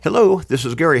Hello, this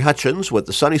is Gary Hutchins with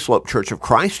the Sunny Slope Church of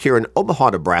Christ here in Omaha,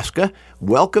 Nebraska.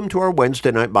 Welcome to our Wednesday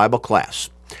night Bible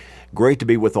class. Great to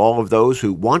be with all of those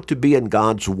who want to be in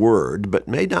God's Word, but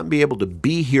may not be able to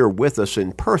be here with us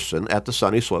in person at the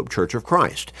Sunny Slope Church of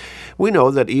Christ. We know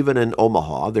that even in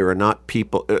Omaha, there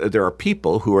are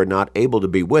people who are not able to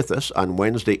be with us on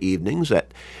Wednesday evenings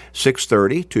at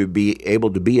 6:30 to be able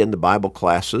to be in the Bible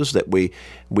classes that we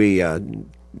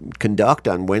conduct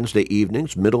on Wednesday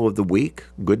evenings, middle of the week.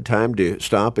 Good time to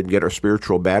stop and get our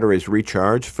spiritual batteries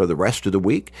recharged for the rest of the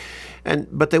week.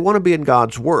 But they want to be in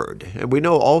God's Word. And we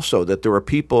know also that there are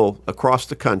people across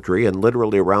the country and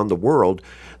literally around the world,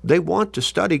 they want to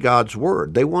study God's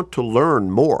Word. They want to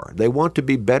learn more. They want to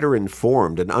be better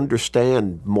informed and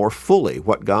understand more fully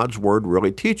what God's Word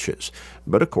really teaches.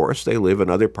 But of course, they live in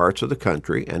other parts of the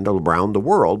country and around the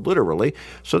world, literally,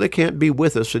 so they can't be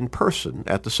with us in person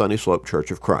at the Sunny Slope Church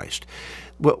of Christ.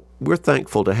 Well, we're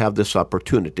thankful to have this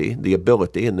opportunity, the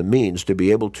ability, and the means to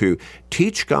be able to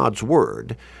teach God's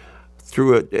Word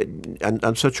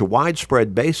on such a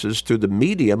widespread basis through the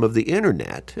medium of the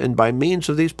internet and by means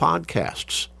of these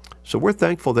podcasts. So we're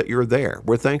thankful that you're there.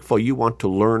 We're thankful you want to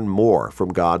learn more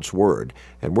from God's Word,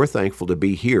 and we're thankful to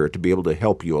be here to be able to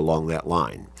help you along that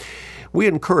line. We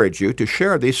encourage you to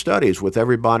share these studies with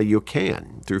everybody you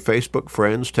can through Facebook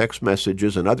friends, text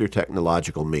messages, and other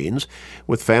technological means,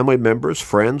 with family members,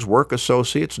 friends, work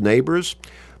associates, neighbors,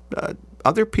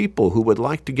 other people who would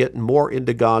like to get more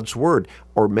into God's Word,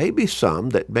 or maybe some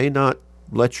that may not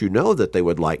let you know that they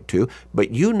would like to,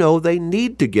 but you know they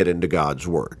need to get into God's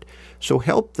Word. So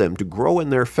help them to grow in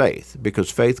their faith, because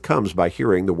faith comes by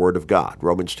hearing the Word of God.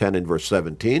 Romans 10 and verse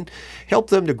 17. Help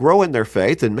them to grow in their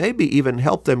faith and maybe even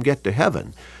help them get to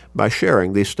heaven by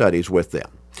sharing these studies with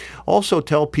them. Also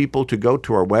tell people to go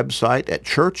to our website at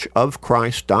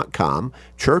churchofchrist.com,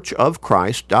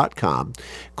 churchofchrist.com.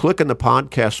 Click on the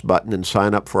podcast button and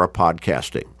sign up for our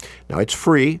podcasting. Now, it's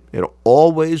free. It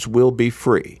always will be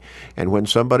free. And when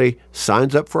somebody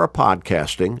signs up for our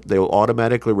podcasting, they will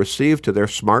automatically receive to their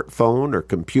smartphone or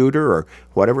computer or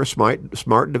whatever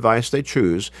smart device they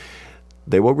choose,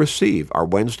 they will receive our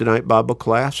Wednesday night Bible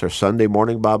class, our Sunday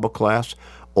morning Bible class,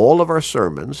 all of our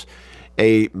sermons,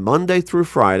 a Monday through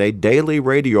Friday daily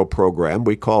radio program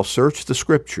we call Search the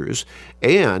Scriptures,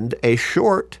 and a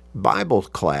short Bible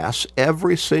class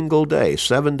every single day,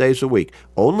 7 days a week,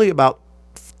 only about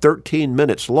 13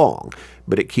 minutes long,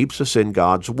 but it keeps us in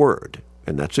God's Word,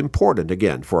 and that's important,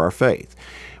 again, for our faith.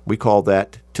 We call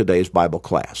that today's Bible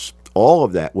class. All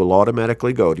of that will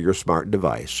automatically go to your smart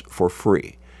device for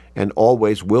free, and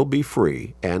always will be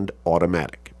free and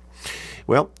automatic.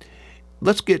 Well,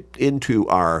 let's get into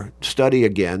our study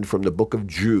again from the book of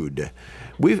Jude.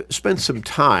 We've spent some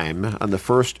time on the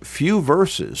first few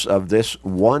verses of this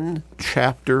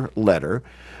one-chapter letter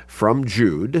from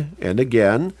Jude. And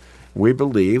again, we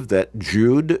believe that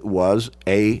Jude was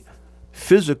a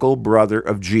physical brother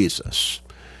of Jesus,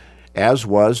 as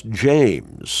was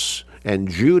James. And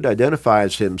Jude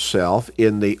identifies himself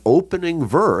in the opening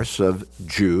verse of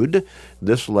Jude,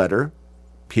 this letter.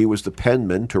 He was the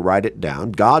penman to write it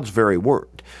down, God's very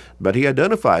word. But he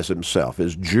identifies himself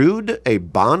as Jude, a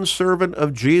bondservant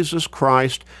of Jesus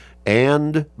Christ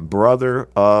and brother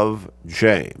of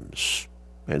James.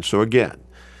 And so again,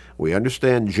 we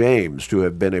understand James to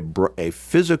have been a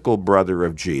physical brother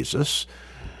of Jesus,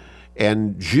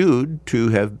 and Jude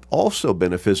to have also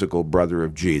been a physical brother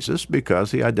of Jesus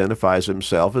because he identifies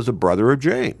himself as a brother of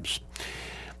James.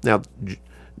 Now,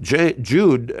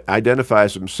 Jude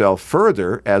identifies himself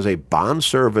further as a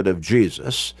bondservant of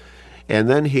Jesus, and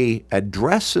then he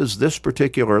addresses this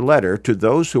particular letter to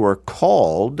those who are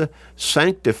called,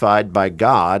 sanctified by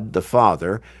God the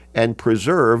Father, and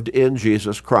preserved in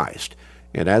Jesus Christ.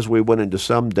 And as we went into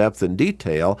some depth and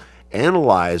detail,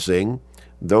 analyzing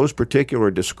those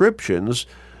particular descriptions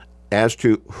as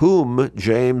to whom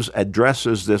James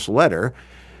addresses this letter,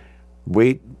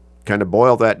 we kind of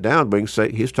boil that down, we can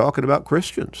say he's talking about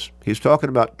Christians. He's talking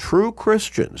about true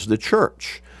Christians, the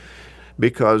church,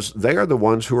 because they are the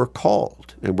ones who are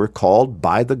called. And we're called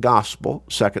by the gospel,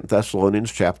 2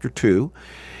 Thessalonians chapter 2.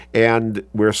 And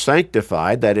we're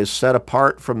sanctified, that is set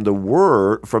apart from the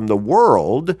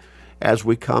world as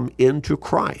we come into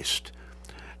Christ.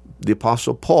 The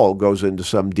Apostle Paul goes into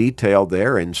some detail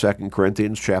there in 2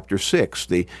 Corinthians chapter 6,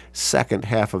 the second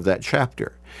half of that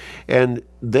chapter. And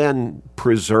then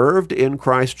preserved in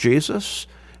Christ Jesus,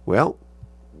 well,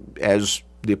 as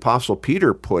the Apostle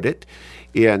Peter put it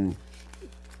in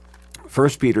 1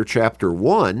 Peter chapter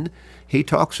 1, he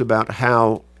talks about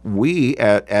how we,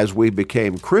 as we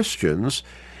became Christians,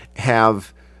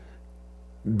 have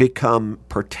become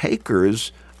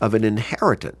partakers of an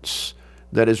inheritance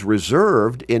that is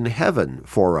reserved in heaven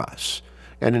for us,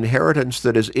 an inheritance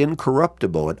that is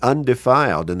incorruptible and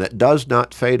undefiled and that does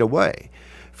not fade away.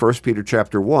 1 Peter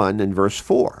chapter 1 and verse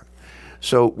 4.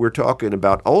 So we're talking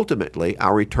about ultimately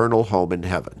our eternal home in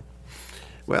heaven.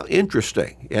 Well,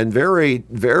 interesting and very,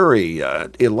 very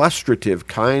illustrative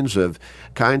kind of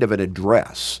an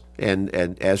address, and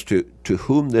as to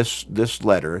whom this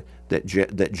letter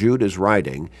that Jude is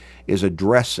writing is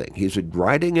addressing. He's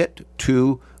writing it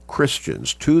to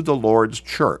Christians, to the Lord's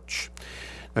church.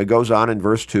 It goes on in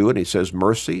verse 2, and he says,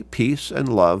 "Mercy, peace, and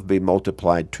love be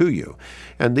multiplied to you."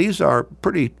 And these are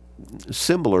pretty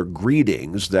similar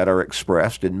greetings that are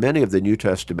expressed in many of the New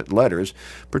Testament letters,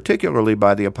 particularly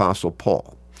by the Apostle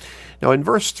Paul. Now in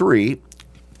verse 3,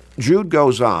 Jude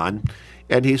goes on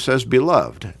and he says,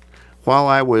 "Beloved, while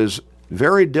I was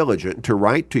very diligent to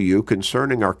write to you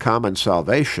concerning our common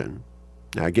salvation,"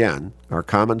 now again, our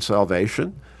common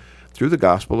salvation through the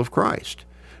gospel of Christ.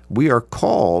 We are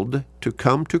called to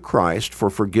come to Christ for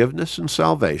forgiveness and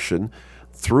salvation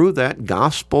through that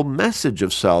gospel message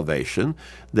of salvation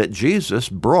that Jesus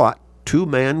brought to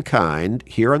mankind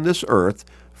here on this earth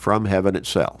from heaven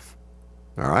itself.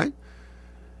 All right?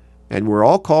 And we're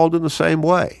all called in the same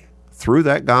way, through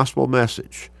that gospel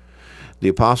message. The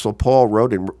Apostle Paul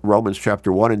wrote in Romans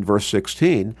chapter 1 and verse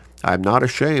 16, "I am not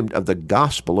ashamed of the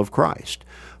gospel of Christ,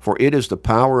 for it is the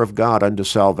power of God unto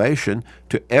salvation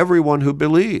to everyone who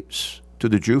believes, to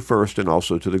the Jew first and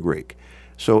also to the Greek."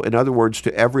 So in other words,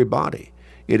 to everybody.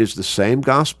 It is the same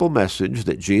gospel message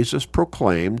that Jesus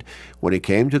proclaimed when he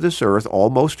came to this earth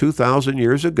almost 2,000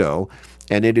 years ago,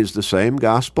 and it is the same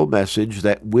gospel message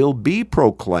that will be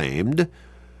proclaimed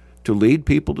to lead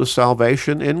people to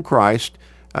salvation in Christ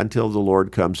until the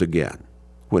Lord comes again,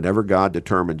 whenever God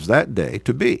determines that day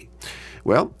to be.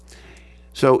 Well,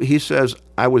 so he says,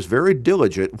 while I was very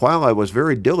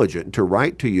diligent to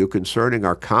write to you concerning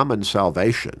our common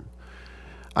salvation,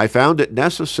 I found it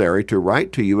necessary to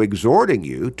write to you, exhorting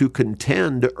you to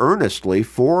contend earnestly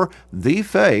for the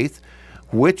faith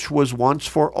which was once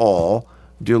for all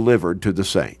delivered to the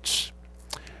saints.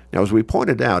 Now, as we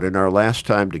pointed out in our last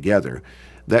time together,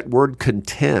 that word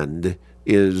contend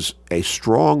is a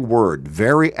strong word,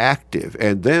 very active,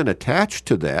 and then attached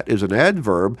to that is an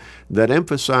adverb that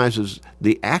emphasizes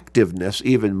the activeness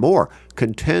even more.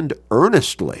 Contend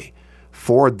earnestly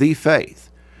for the faith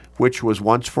which was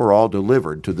once for all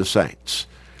delivered to the saints.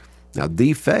 Now,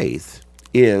 the faith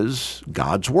is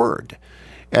God's word.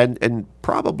 And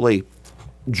probably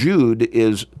Jude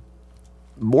is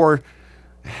more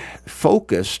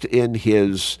focused in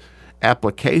his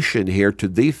application here to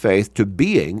the faith to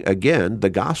being, again, the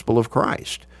gospel of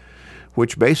Christ,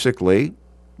 which basically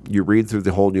you read through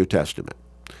the whole New Testament.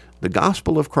 The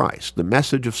gospel of Christ, the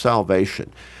message of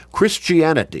salvation,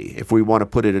 Christianity, if we want to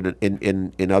put it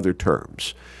in other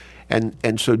terms.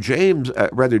 And so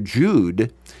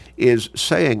Jude is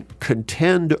saying,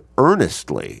 contend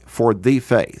earnestly for the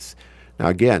faith. Now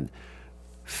again,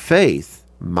 faith,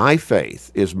 my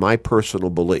faith, is my personal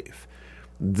belief.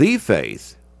 The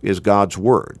faith is God's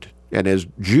word. And as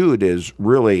Jude is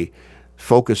really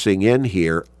focusing in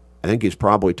here, I think he's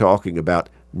probably talking about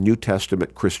New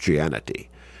Testament Christianity,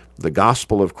 the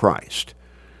gospel of Christ.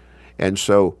 And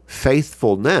so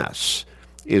faithfulness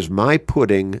is my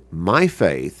putting my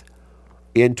faith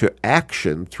into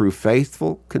action through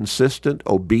faithful, consistent,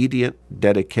 obedient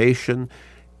dedication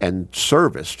and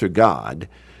service to God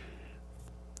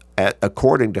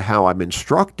according to how I'm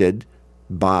instructed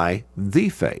by the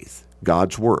faith,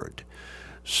 God's word.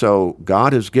 So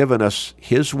God has given us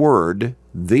his word,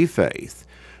 the faith,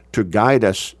 to guide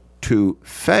us to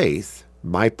faith,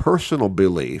 my personal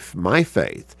belief, my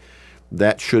faith,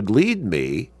 that should lead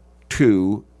me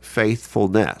to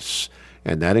faithfulness.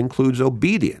 And that includes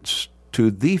obedience to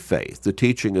the faith, the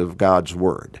teaching of God's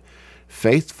word.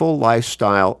 Faithful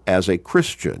lifestyle as a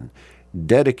Christian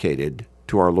dedicated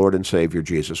to our Lord and Savior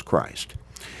Jesus Christ.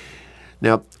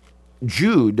 Now,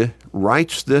 Jude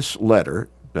writes this letter,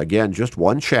 again, just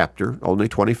one chapter, only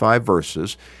 25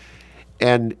 verses,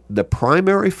 and the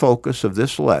primary focus of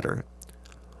this letter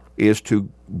is to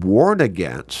warn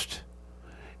against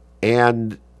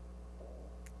and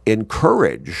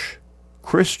encourage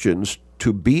Christians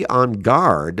to be on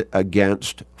guard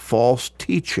against false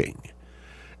teaching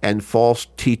and false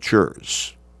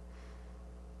teachers.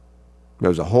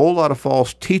 There's a whole lot of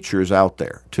false teachers out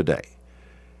there today.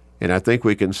 And I think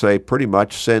we can say pretty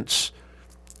much since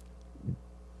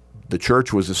the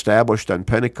church was established on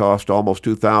Pentecost almost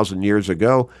 2,000 years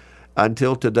ago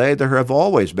until today, there have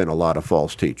always been a lot of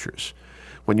false teachers.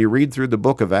 When you read through the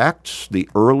book of Acts, the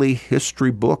early history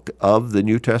book of the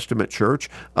New Testament church,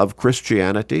 of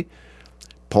Christianity,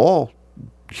 Paul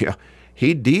Yeah,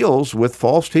 he deals with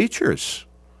false teachers.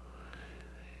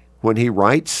 When he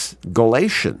writes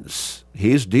Galatians,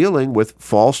 he's dealing with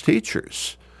false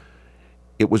teachers.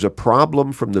 It was a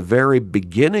problem from the very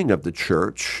beginning of the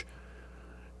church,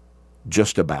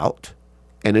 just about,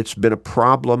 and it's been a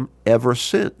problem ever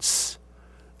since,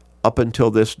 up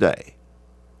until this day.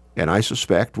 And I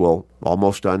suspect will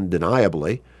almost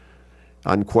undeniably,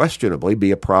 unquestionably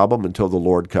be a problem until the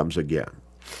Lord comes again.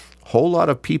 Whole lot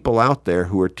of people out there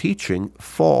who are teaching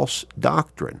false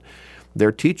doctrine.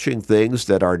 They're teaching things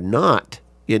that are not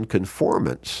in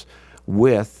conformance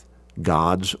with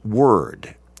God's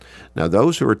Word. Now,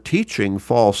 those who are teaching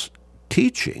false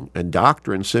teaching, and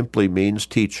doctrine simply means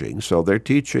teaching, so they're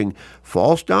teaching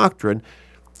false doctrine,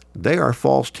 they are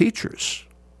false teachers.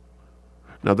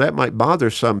 Now, that might bother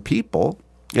some people,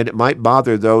 and it might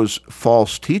bother those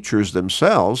false teachers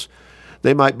themselves.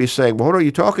 They might be saying, well, what are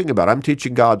you talking about? I'm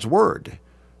teaching God's Word.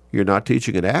 You're not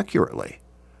teaching it accurately.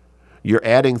 You're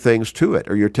adding things to it,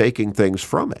 or you're taking things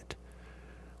from it.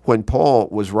 When Paul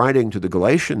was writing to the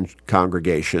Galatian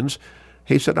congregations,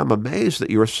 he said, I'm amazed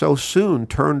that you are so soon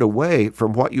turned away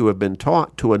from what you have been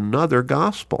taught to another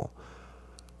gospel.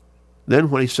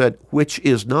 Then when he said, which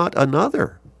is not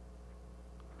another.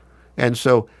 And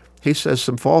so he says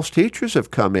some false teachers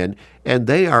have come in, and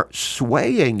they are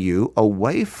swaying you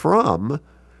away from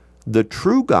the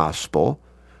true gospel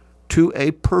to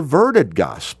a perverted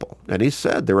gospel. And he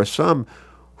said there are some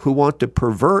who want to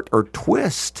pervert or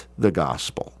twist the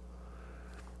gospel.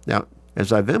 Now,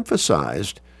 as I've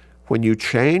emphasized, when you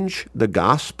change the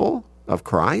gospel of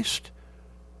Christ,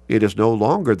 it is no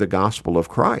longer the gospel of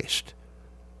Christ.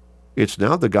 It's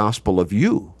now the gospel of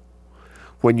you.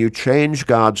 When you change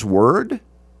God's Word,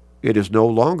 it is no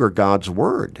longer God's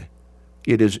Word.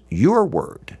 It is your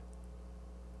word.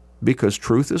 Because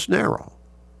truth is narrow.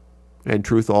 And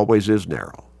truth always is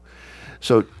narrow.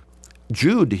 So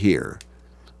Jude here,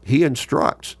 he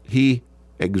instructs, he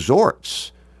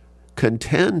exhorts,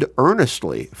 contend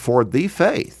earnestly for the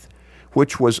faith,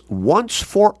 which was once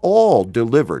for all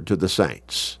delivered to the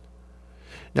saints.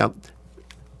 Now,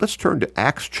 let's turn to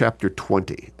Acts chapter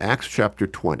 20. Acts chapter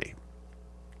 20.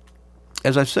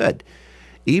 As I said,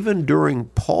 even during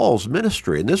Paul's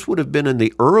ministry, and this would have been in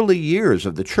the early years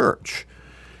of the church,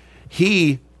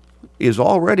 he is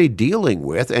already dealing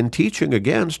with and teaching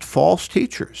against false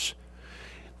teachers.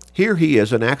 Here he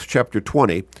is in Acts chapter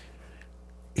 20.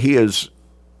 He is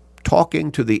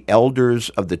talking to the elders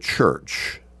of the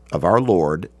church of our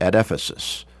Lord at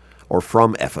Ephesus, or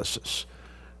from Ephesus.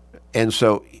 And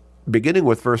so, beginning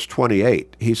with verse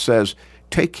 28, he says,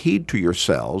 take heed to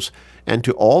yourselves and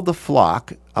to all the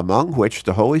flock among which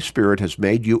the Holy Spirit has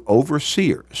made you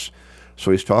overseers.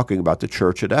 So he's talking about the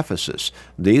church at Ephesus.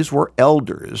 These were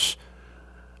elders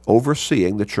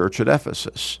overseeing the church at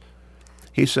Ephesus.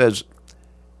 He says,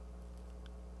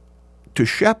 to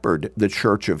shepherd the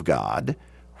church of God,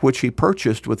 which he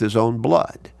purchased with his own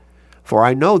blood. For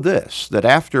I know this, that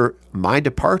after my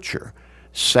departure,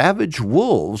 savage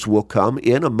wolves will come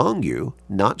in among you,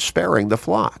 not sparing the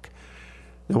flock.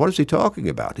 Now, what is he talking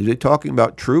about? Is he talking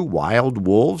about true wild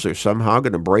wolves are somehow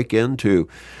going to break into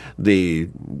the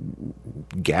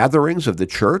gatherings of the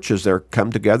church as they're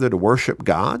come together to worship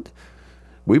God?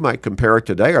 We might compare it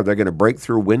today. Are they going to break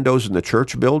through windows in the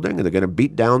church building? Are they going to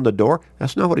beat down the door?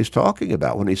 That's not what he's talking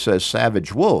about when he says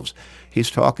savage wolves.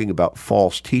 He's talking about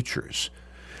false teachers.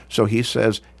 So he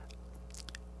says,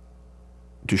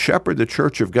 to shepherd the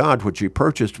church of God, which he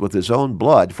purchased with his own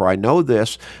blood. For I know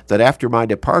this, that after my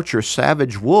departure,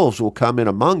 savage wolves will come in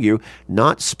among you,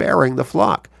 not sparing the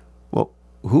flock. Well,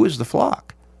 who is the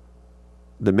flock?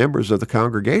 The members of the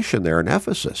congregation there in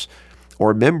Ephesus,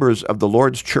 or members of the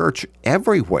Lord's church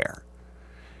everywhere.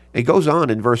 He goes on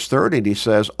in verse 30, and he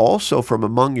says, also from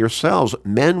among yourselves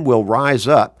men will rise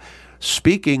up,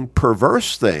 speaking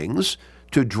perverse things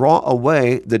to draw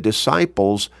away the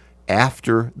disciples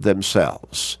after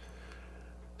themselves.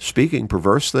 Speaking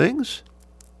perverse things,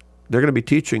 they're going to be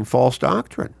teaching false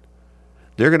doctrine.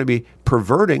 They're going to be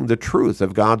perverting the truth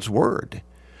of God's Word.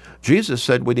 Jesus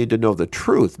said we need to know the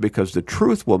truth because the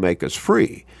truth will make us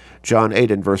free. John 8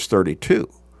 and verse 32.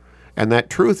 And that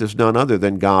truth is none other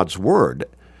than God's Word.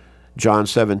 John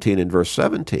 17 and verse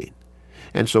 17.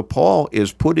 And so Paul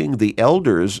is putting the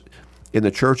elders in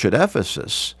the church at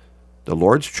Ephesus, the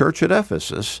Lord's church at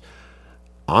Ephesus,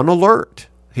 on alert.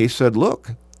 He said,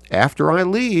 look, after I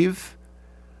leave,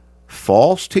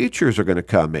 false teachers are going to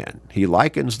come in. He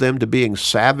likens them to being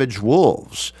savage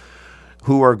wolves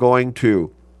who are going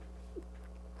to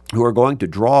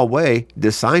draw away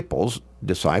disciples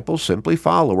simply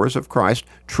followers of Christ,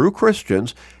 true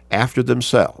Christians, after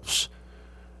themselves.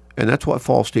 And that's what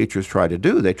false teachers try to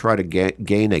do. They try to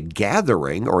gain a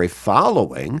gathering or a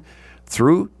following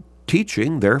through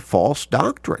teaching their false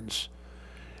doctrines.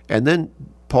 And then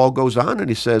Paul goes on and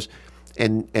he says,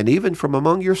 and even from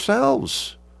among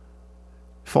yourselves,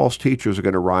 false teachers are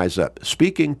going to rise up,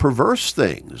 speaking perverse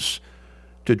things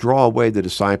to draw away the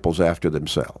disciples after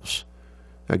themselves.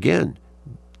 Again,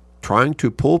 trying to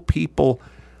pull people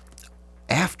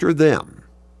after them,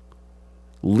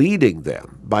 leading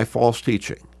them by false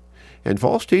teaching. And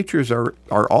false teachers are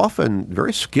often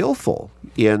very skillful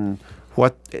in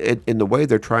the way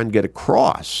they're trying to get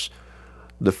across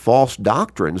the false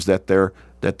doctrines that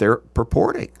they're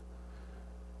purporting.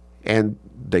 And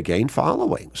they gain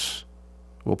followings.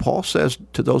 Well, Paul says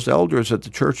to those elders at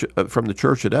the church, from the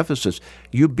church at Ephesus,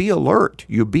 you be alert,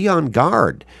 you be on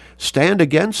guard, stand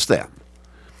against them.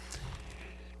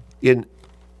 In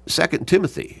 2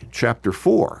 Timothy chapter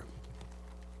 4,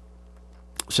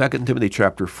 2 Timothy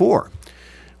chapter 4,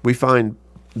 we find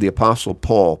the Apostle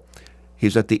Paul,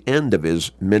 he's at the end of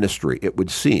his ministry, it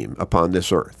would seem, upon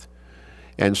this earth.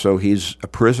 And so he's a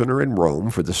prisoner in Rome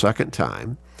for the second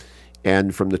time,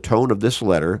 and from the tone of this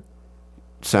letter,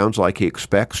 sounds like he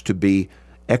expects to be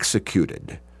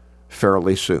executed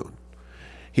fairly soon.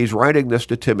 He's writing this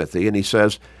to Timothy, and he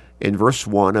says in verse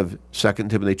 1 of 2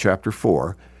 Timothy chapter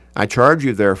 4, I charge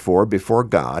you therefore before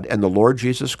God and the Lord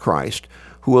Jesus Christ,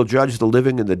 who will judge the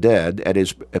living and the dead at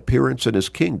his appearance in his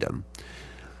kingdom,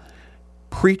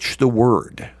 preach the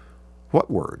word. What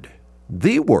word?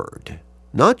 The word.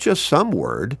 Not just some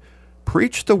word.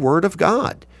 Preach the word of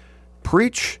God.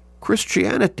 Preach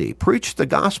Christianity. Preach the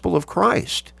gospel of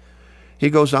Christ. He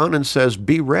goes on and says,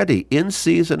 be ready in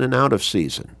season and out of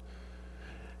season.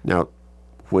 Now,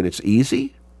 when it's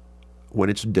easy, when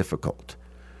it's difficult.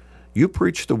 You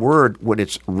preach the word when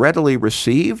it's readily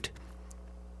received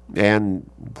and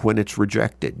when it's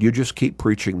rejected. You just keep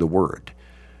preaching the word.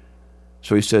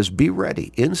 So he says, be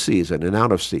ready in season and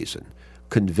out of season.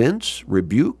 Convince,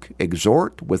 rebuke,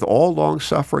 exhort with all long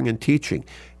suffering and teaching.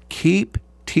 Keep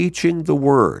teaching the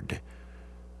word.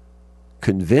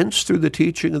 Convince through the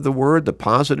teaching of the word, the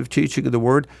positive teaching of the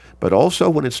word, but also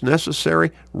when it's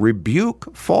necessary,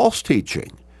 rebuke false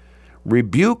teaching.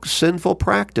 Rebuke sinful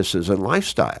practices and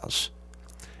lifestyles.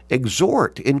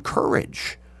 Exhort,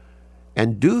 encourage,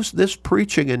 and do this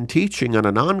preaching and teaching on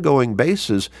an ongoing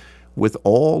basis with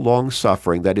all long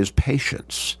suffering, that is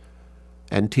patience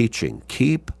and teaching.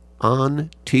 Keep on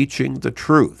teaching the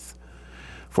truth.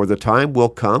 For the time will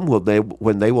come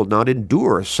when they will not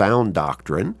endure sound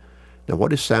doctrine. Now,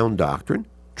 what is sound doctrine?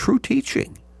 True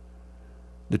teaching.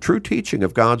 The true teaching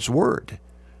of God's word.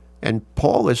 And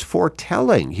Paul is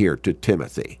foretelling here to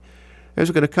Timothy,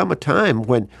 there's going to come a time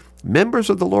when members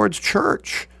of the Lord's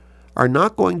church are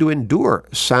not going to endure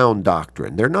sound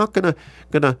doctrine. They're not going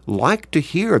to like to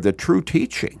hear the true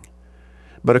teaching.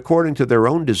 But according to their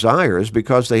own desires,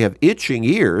 because they have itching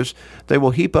ears, they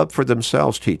will heap up for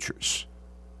themselves teachers.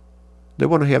 They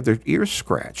want to have their ears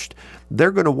scratched. They're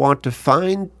going to want to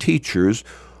find teachers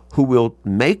who will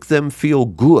make them feel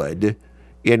good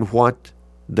in what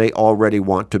they already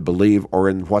want to believe or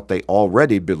in what they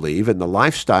already believe, in the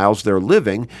lifestyles they're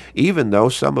living, even though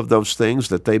some of those things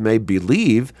that they may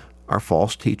believe are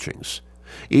false teachings.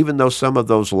 Even though some of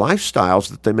those lifestyles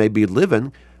that they may be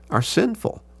living are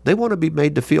sinful. They want to be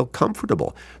made to feel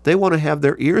comfortable. They want to have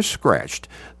their ears scratched.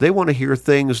 They want to hear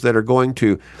things that are going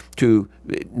to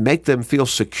make them feel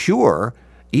secure,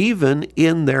 even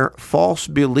in their false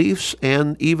beliefs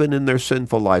and even in their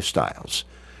sinful lifestyles.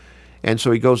 And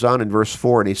so he goes on in verse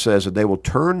 4 and he says that they will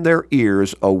turn their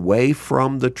ears away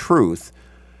from the truth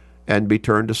and be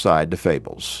turned aside to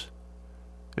fables.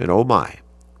 And oh my,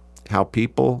 how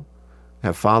people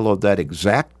have followed that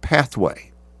exact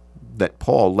pathway that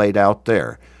Paul laid out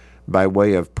there by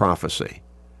way of prophecy.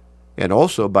 And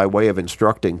also by way of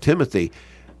instructing Timothy,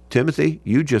 Timothy,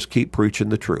 you just keep preaching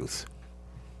the truth.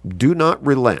 Do not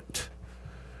relent.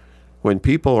 When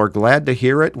people are glad to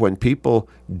hear it, when people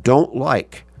don't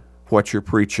like what you're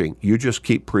preaching, you just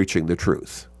keep preaching the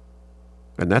truth.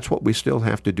 And that's what we still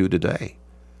have to do today.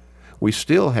 We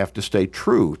still have to stay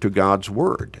true to God's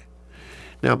word.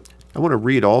 Now, I want to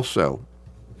read also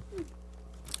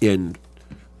in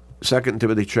 1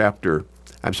 Timothy chapter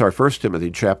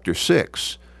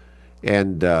 6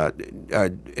 and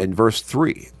verse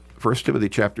 3. 1 Timothy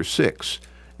chapter 6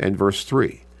 and verse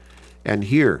 3. And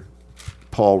here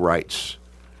Paul writes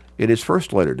in his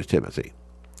first letter to Timothy,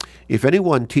 if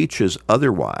anyone teaches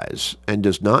otherwise and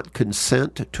does not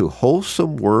consent to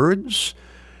wholesome words,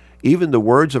 even the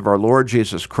words of our Lord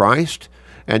Jesus Christ,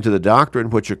 and to the doctrine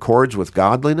which accords with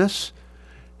godliness,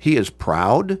 he is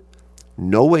proud,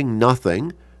 knowing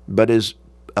nothing, but is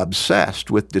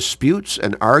obsessed with disputes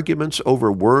and arguments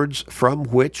over words, from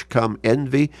which come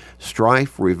envy,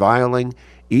 strife, reviling,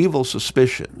 evil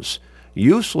suspicions,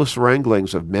 useless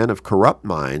wranglings of men of corrupt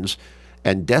minds,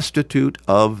 and destitute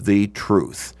of the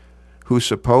truth, who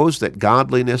suppose that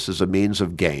godliness is a means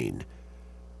of gain.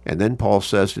 And then Paul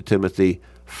says to Timothy,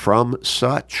 from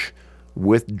such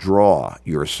withdraw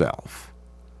yourself.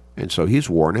 And so he's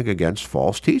warning against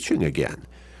false teaching again,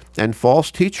 and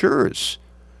false teachers.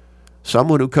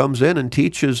 Someone who comes in and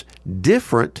teaches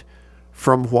different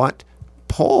from what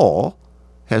Paul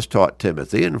has taught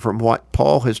Timothy and from what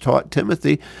Paul has taught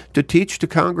Timothy to teach to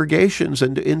congregations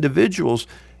and to individuals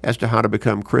as to how to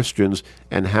become Christians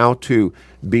and how to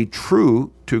be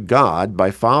true to God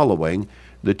by following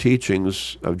the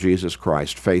teachings of Jesus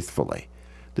Christ faithfully,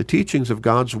 the teachings of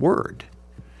God's Word.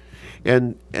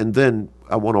 And then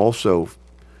I want also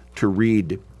to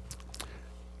read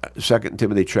 2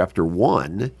 Timothy chapter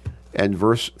 1 and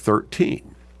verse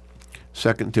 13.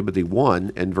 2 Timothy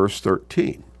 1 and verse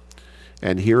 13.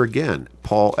 And here again,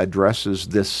 Paul addresses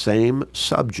this same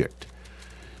subject.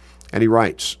 And he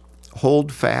writes,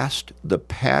 hold fast the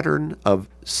pattern of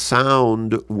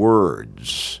sound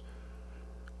words,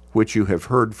 which you have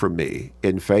heard from me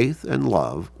in faith and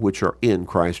love, which are in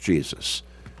Christ Jesus.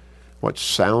 What's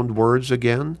sound words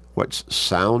again? What's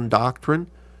sound doctrine?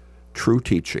 True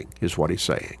teaching is what he's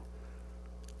saying.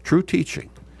 True teaching.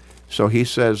 So he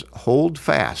says, hold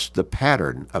fast the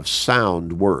pattern of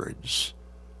sound words,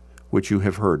 which you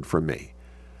have heard from me.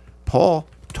 Paul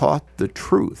taught the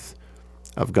truth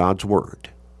of God's Word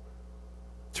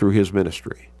through his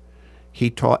ministry. He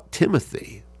taught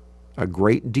Timothy a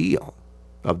great deal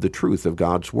of the truth of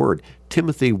God's Word.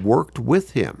 Timothy worked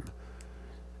with him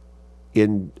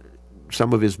in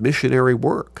some of his missionary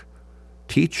work,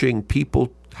 teaching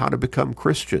people how to become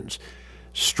Christians,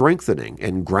 strengthening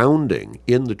and grounding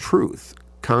in the truth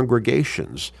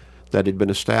congregations that had been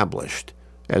established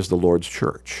as the Lord's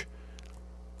church.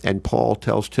 And Paul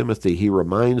tells Timothy, he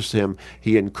reminds him,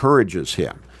 he encourages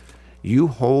him, you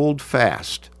hold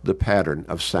fast the pattern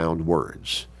of sound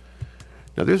words.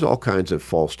 Now, there's all kinds of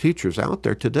false teachers out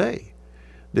there today.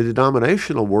 The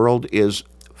denominational world is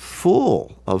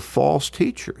full of false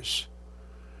teachers,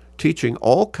 teaching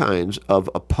all kinds of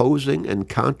opposing and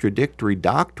contradictory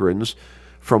doctrines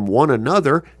from one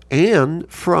another and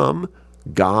from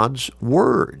God's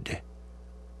Word.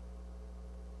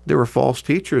 There are false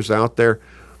teachers out there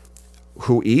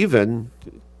who even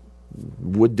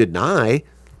would deny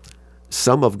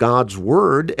some of God's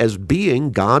Word as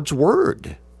being God's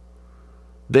Word.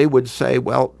 They would say,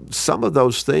 well, some of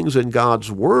those things in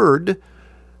God's Word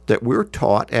that we're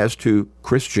taught as to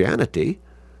Christianity,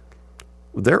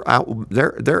 they're out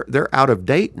of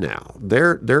date now.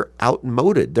 They're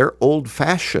outmoded. They're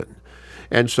old-fashioned.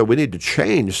 And so we need to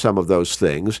change some of those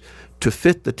things to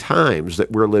fit the times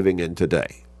that we're living in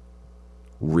today.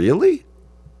 Really?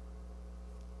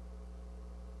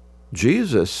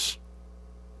 Jesus,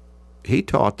 he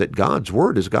taught that God's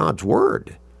Word is God's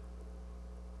Word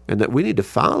and that we need to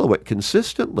follow it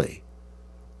consistently.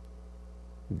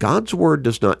 God's Word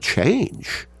does not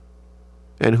change.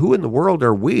 And who in the world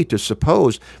are we to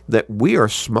suppose that we are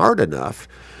smart enough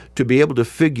to be able to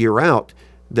figure out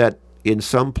that in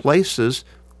some places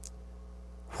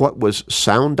what was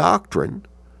sound doctrine,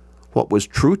 what was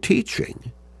true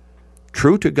teaching,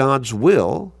 true to God's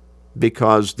will,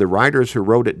 because the writers who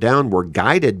wrote it down were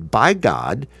guided by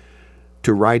God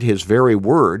to write his very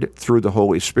word through the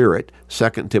Holy Spirit. 2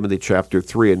 Timothy chapter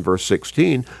 3 and verse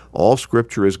 16, all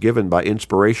Scripture is given by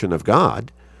inspiration of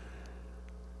God.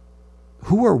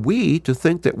 Who are we to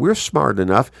think that we're smart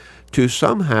enough to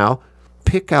somehow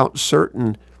pick out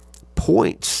certain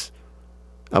points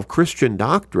of Christian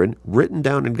doctrine written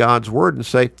down in God's Word and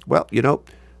say, well,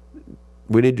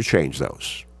 we need to change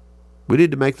those. We need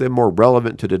to make them more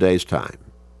relevant to today's time.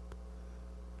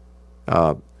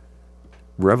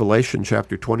 Revelation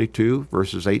chapter 22,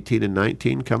 verses 18 and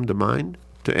 19 come to mind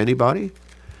to anybody?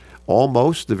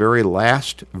 Almost the very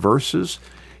last verses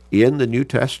in the New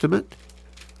Testament.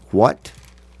 What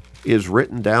is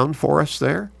written down for us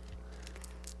there?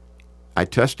 I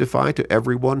testify to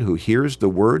everyone who hears the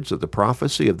words of the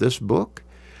prophecy of this book,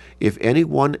 if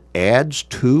anyone adds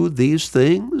to these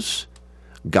things,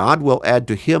 God will add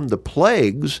to him the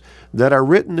plagues that are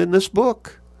written in this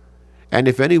book. And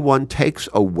if anyone takes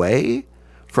away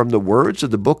from the words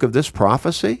of the book of this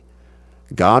prophecy,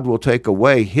 God will take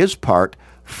away his part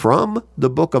from the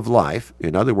book of life.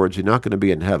 In other words, he's not going to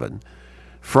be in heaven,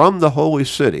 from the holy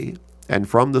city, and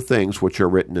from the things which are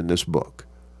written in this book.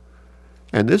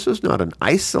 And this is not an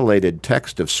isolated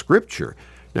text of Scripture.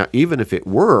 Now, even if it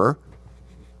were,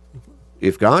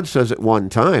 If God says it one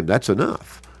time, that's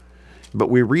enough. But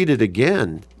we read it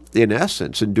again, in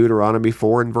essence, in Deuteronomy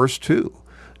 4 and verse 2,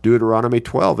 Deuteronomy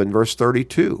 12 and verse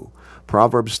 32,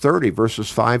 Proverbs 30, verses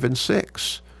 5 and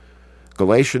 6,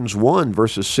 Galatians 1,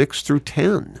 verses 6 through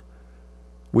 10.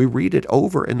 We read it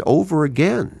over and over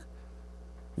again.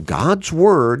 God's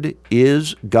word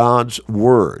is God's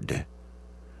word,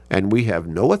 and we have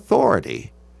no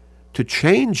authority to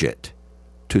change it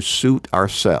to suit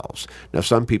ourselves. Now,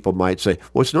 some people might say,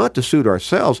 well, it's not to suit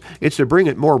ourselves, it's to bring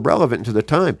it more relevant to the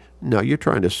time. No, you're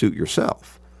trying to suit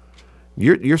yourself.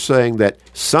 You're saying that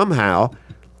somehow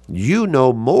you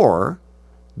know more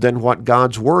than what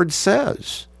God's word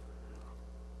says.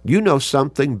 You know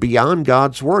something beyond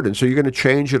God's word, and so you're going to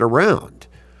change it around.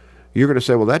 You're going to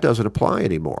say, well, that doesn't apply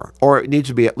anymore, or it needs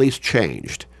to be at least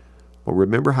changed. Well,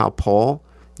 remember how Paul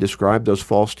described those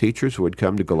false teachers who had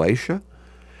come to Galatia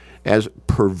as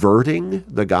perverting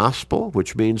the gospel,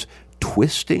 which means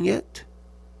twisting it?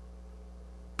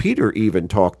 Peter even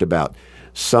talked about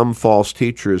some false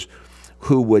teachers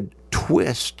who would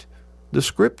twist the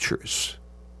scriptures.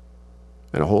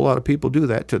 And a whole lot of people do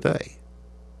that today.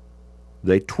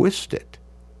 They twist it.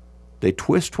 They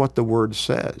twist what the word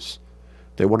says.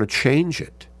 They want to change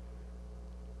it.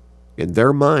 In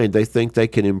their mind, they think they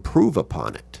can improve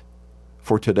upon it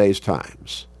for today's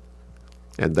times.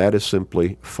 And that is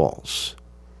simply false.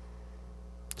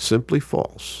 Simply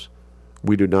false.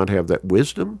 We do not have that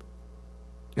wisdom,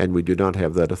 and we do not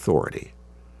have that authority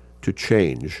to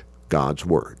change God's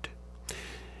word.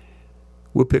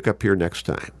 We'll pick up here next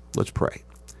time. Let's pray.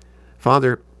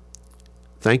 Father,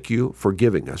 thank you for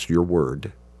giving us your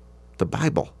word, the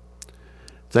Bible.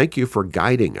 Thank you for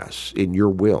guiding us in your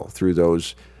will through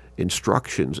those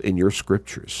instructions in your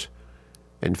scriptures.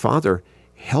 And Father,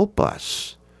 help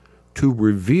us to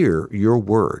revere your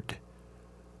word,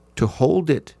 to hold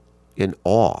it in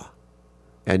awe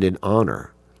and in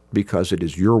honor because it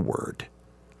is your word,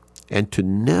 and to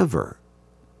never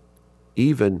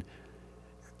even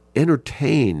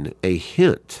entertain a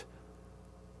hint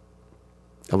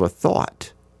of a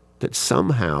thought that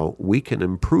somehow we can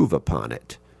improve upon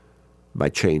it by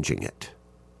changing it.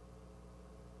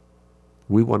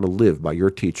 We want to live by your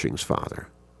teachings, Father,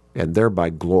 and thereby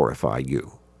glorify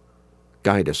you.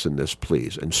 Guide us in this,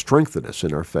 please, and strengthen us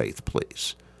in our faith,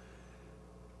 please.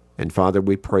 And Father,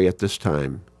 we pray at this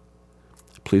time,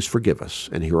 please forgive us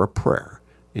and hear our prayer.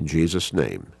 In Jesus'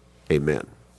 name, amen.